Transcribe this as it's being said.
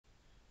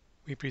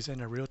we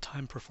present a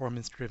real-time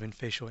performance-driven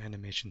facial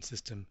animation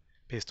system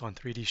based on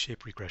 3D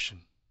shape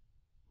regression.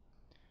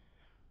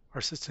 Our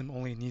system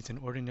only needs an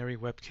ordinary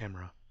web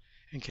camera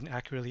and can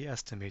accurately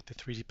estimate the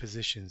 3D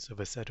positions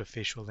of a set of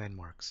facial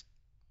landmarks.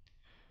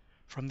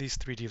 From these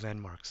 3D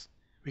landmarks,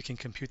 we can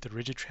compute the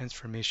rigid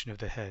transformation of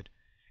the head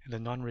and the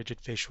non-rigid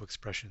facial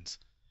expressions,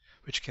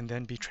 which can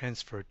then be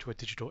transferred to a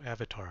digital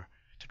avatar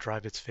to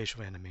drive its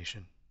facial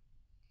animation.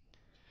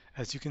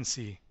 As you can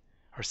see,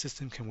 our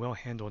system can well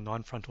handle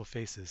non-frontal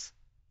faces,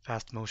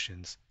 fast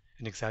motions,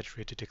 and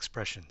exaggerated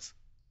expressions.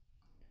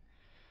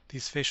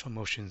 These facial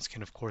motions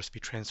can of course be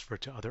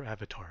transferred to other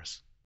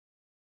avatars.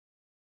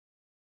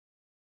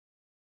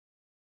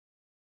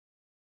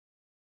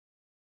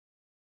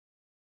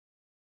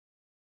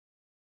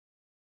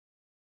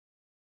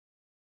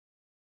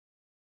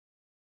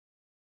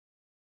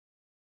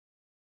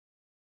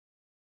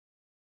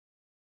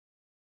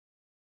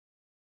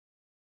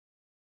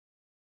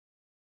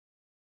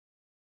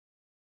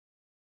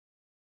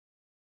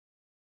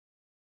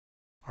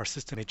 Our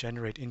system may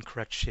generate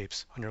incorrect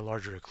shapes under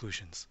larger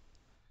occlusions.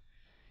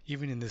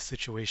 Even in this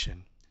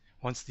situation,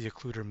 once the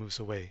occluder moves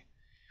away,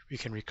 we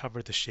can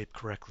recover the shape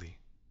correctly.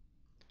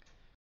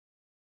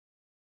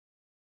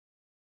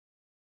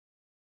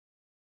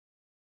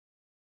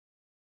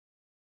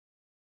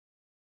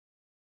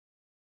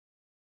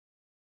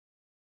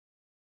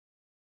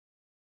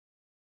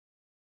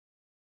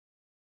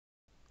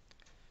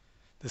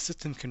 The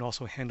system can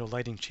also handle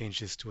lighting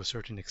changes to a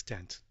certain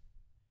extent.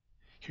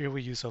 Here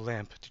we use a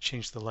lamp to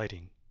change the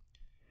lighting.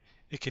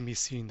 It can be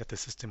seen that the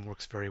system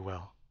works very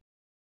well.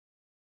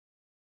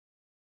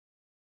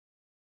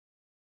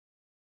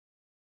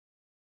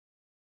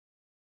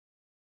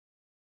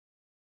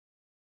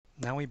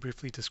 Now we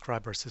briefly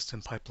describe our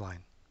system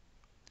pipeline.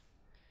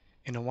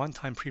 In a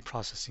one-time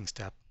pre-processing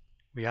step,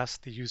 we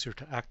ask the user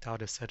to act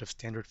out a set of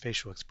standard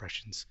facial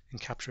expressions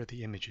and capture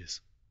the images.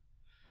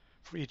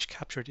 For each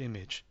captured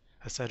image,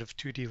 a set of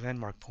 2D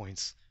landmark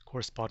points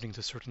corresponding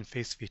to certain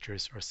face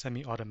features are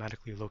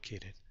semi-automatically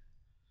located.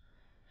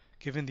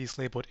 Given these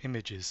labeled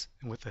images,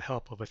 and with the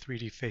help of a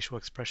 3D facial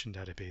expression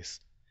database,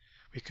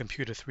 we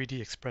compute a 3D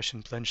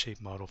expression blend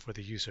shape model for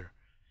the user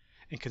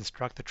and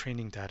construct the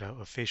training data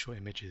of facial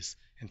images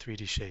and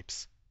 3D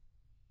shapes.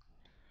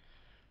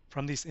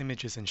 From these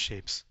images and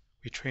shapes,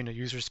 we train a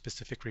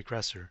user-specific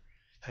regressor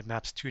that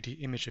maps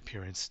 2D image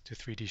appearance to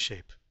 3D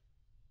shape.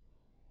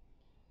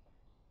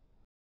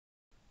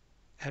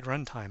 At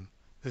runtime,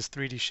 this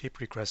 3D shape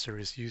regressor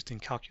is used in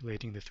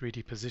calculating the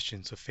 3D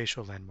positions of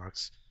facial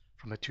landmarks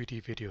from a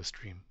 2D video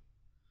stream.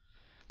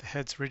 The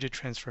head's rigid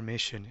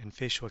transformation and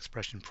facial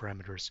expression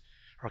parameters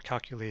are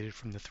calculated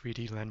from the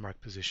 3D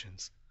landmark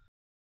positions.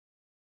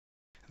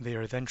 They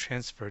are then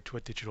transferred to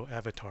a digital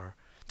avatar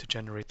to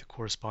generate the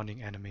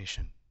corresponding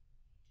animation.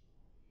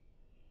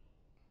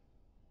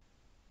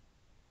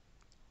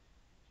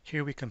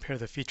 Here we compare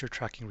the feature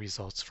tracking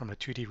results from a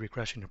 2D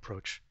regression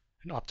approach,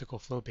 an optical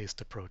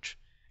flow-based approach,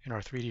 and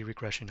our 3D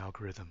regression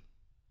algorithm.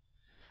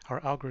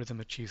 Our algorithm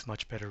achieves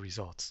much better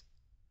results.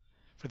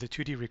 For the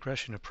 2D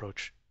regression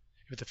approach,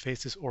 if the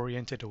face is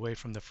oriented away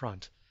from the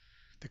front,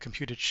 the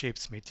computed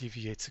shapes may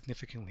deviate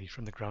significantly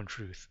from the ground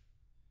truth.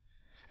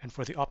 And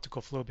for the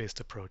optical flow-based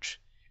approach,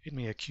 it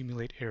may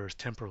accumulate errors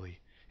temporally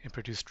and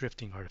produce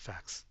drifting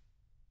artifacts.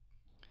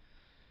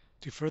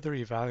 To further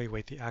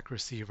evaluate the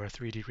accuracy of our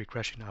 3D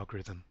regression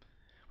algorithm,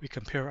 we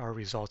compare our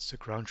results to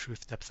ground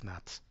truth depth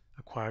maps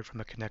acquired from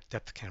a Kinect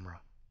depth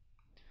camera.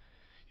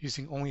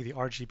 Using only the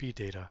RGB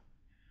data,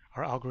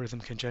 our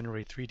algorithm can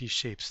generate 3D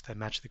shapes that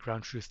match the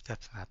ground truth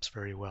depth maps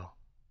very well.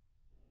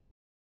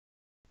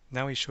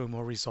 Now we show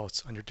more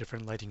results under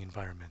different lighting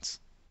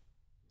environments.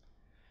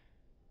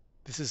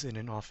 This is in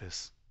an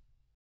office.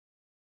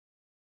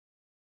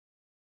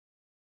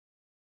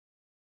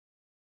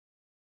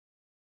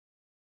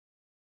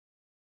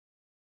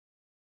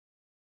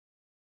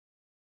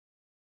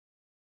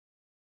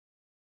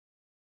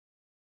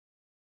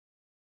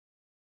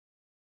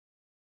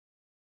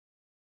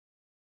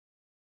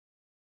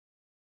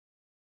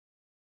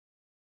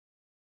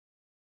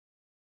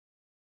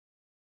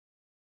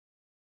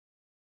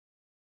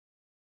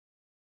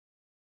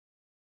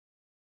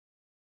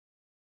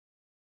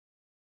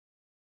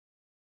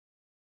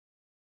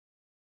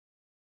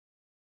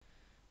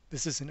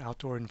 This is an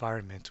outdoor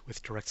environment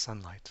with direct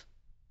sunlight.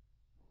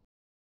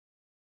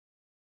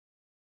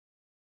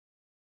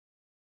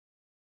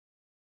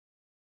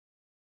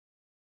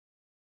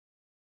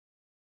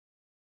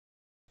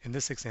 In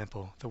this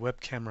example, the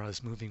web camera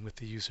is moving with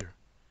the user,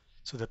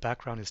 so the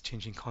background is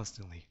changing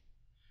constantly.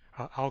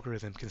 Our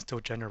algorithm can still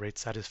generate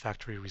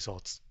satisfactory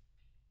results.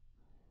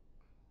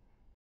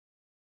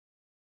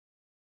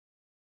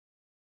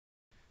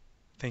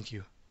 Thank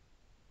you.